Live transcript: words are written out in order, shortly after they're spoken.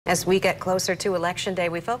As we get closer to Election Day,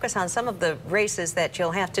 we focus on some of the races that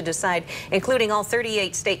you'll have to decide, including all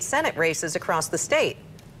 38 state Senate races across the state.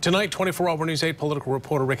 Tonight, 24 Hour News 8 political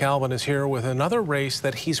reporter Rick Alvin is here with another race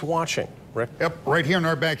that he's watching. Rick? Yep, right here in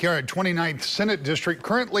our backyard, 29th Senate District,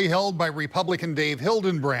 currently held by Republican Dave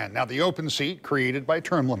Hildenbrand. Now, the open seat, created by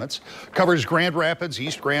term limits, covers Grand Rapids,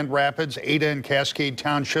 East Grand Rapids, Ada and Cascade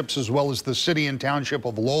Townships, as well as the city and township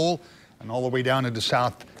of Lowell, and all the way down into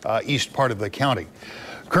southeast part of the county.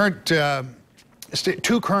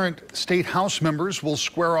 Two current state House members will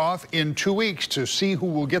square off in 2 weeks to see who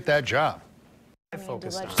will get that job.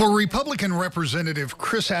 For Republican Representative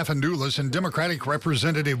Chris Afandoulis and Democratic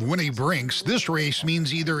Representative Winnie Brinks, this race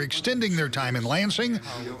means either extending their time in Lansing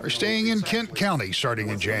or staying in Kent County starting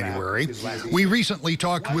in January. We recently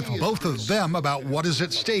talked with both of them about what is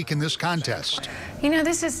at stake in this contest. You know,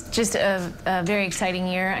 this is just a very exciting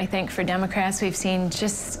year, I think, for Democrats. We've seen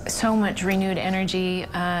just so much renewed energy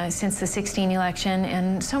since the 2016 election,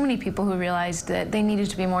 and so many people who realized that they needed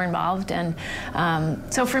to be more involved. And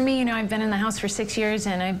so for me, you know, I've been in the House for 6 years,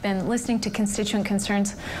 and I've been listening to constituent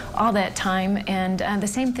concerns all that time, and the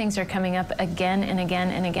same things are coming up again and again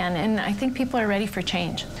and again, and I think people are ready for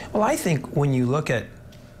change. Well, I think when you look at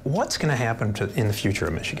what's going to happen in the future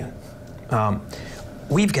of Michigan,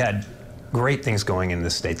 we've had great things going in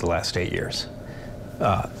this state the last 8 years.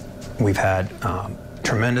 We've had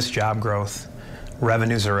tremendous job growth,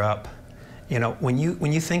 revenues are up. You know, when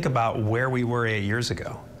you think about where we were 8 years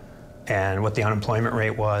ago and what the unemployment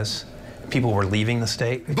rate was, people were leaving the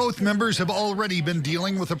state. Both members have already been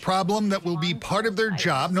dealing with a problem that will be part of their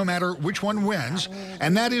job no matter which one wins,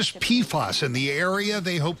 and that is PFAS in the area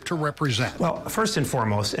they hope to represent. Well, first and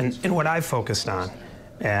foremost, and what I've focused on,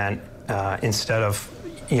 and instead of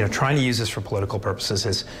trying to use this for political purposes,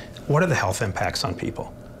 is what are the health impacts on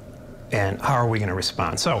people, and how are we going to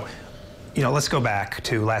respond? So, let's go back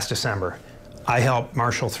to last December. I helped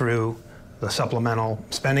marshal through the supplemental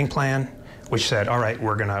spending plan, which said, all right,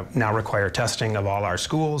 we're going to now require testing of all our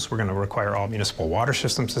schools. We're going to require all municipal water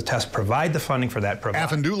systems to test, provide the funding for that.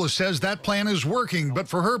 Afandoulis says that plan is working, but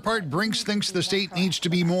for her part, Brinks thinks the state needs to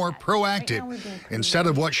be more proactive instead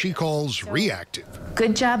of what she calls reactive.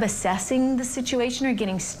 Good job assessing the situation or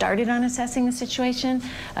getting started on assessing the situation,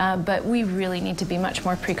 but we really need to be much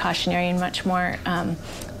more precautionary and much more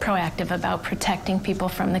proactive about protecting people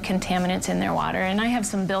from the contaminants in their water. And I have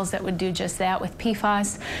some bills that would do just that with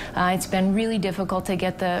PFAS. It's been really difficult to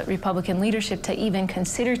get the Republican leadership to even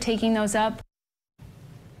consider taking those up.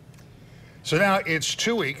 So now it's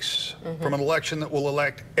 2 weeks from an election that will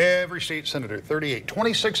elect every state senator, 38.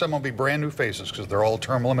 26 of them will be brand new faces because they're all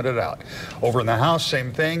term limited out. Over in the House,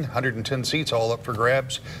 same thing, 110 seats all up for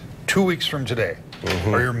grabs. 2 weeks from today.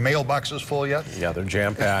 Are your mailboxes full yet? Yeah, they're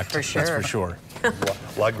jam-packed. For sure. That's for sure.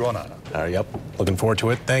 A lot going on. Yep, looking forward to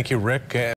it. Thank you, Rick.